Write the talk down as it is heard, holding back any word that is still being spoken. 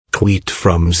tweet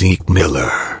from Zeke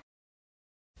Miller.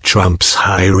 Trump's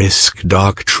high-risk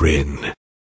doctrine.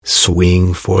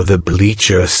 Swing for the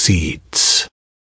bleacher seat.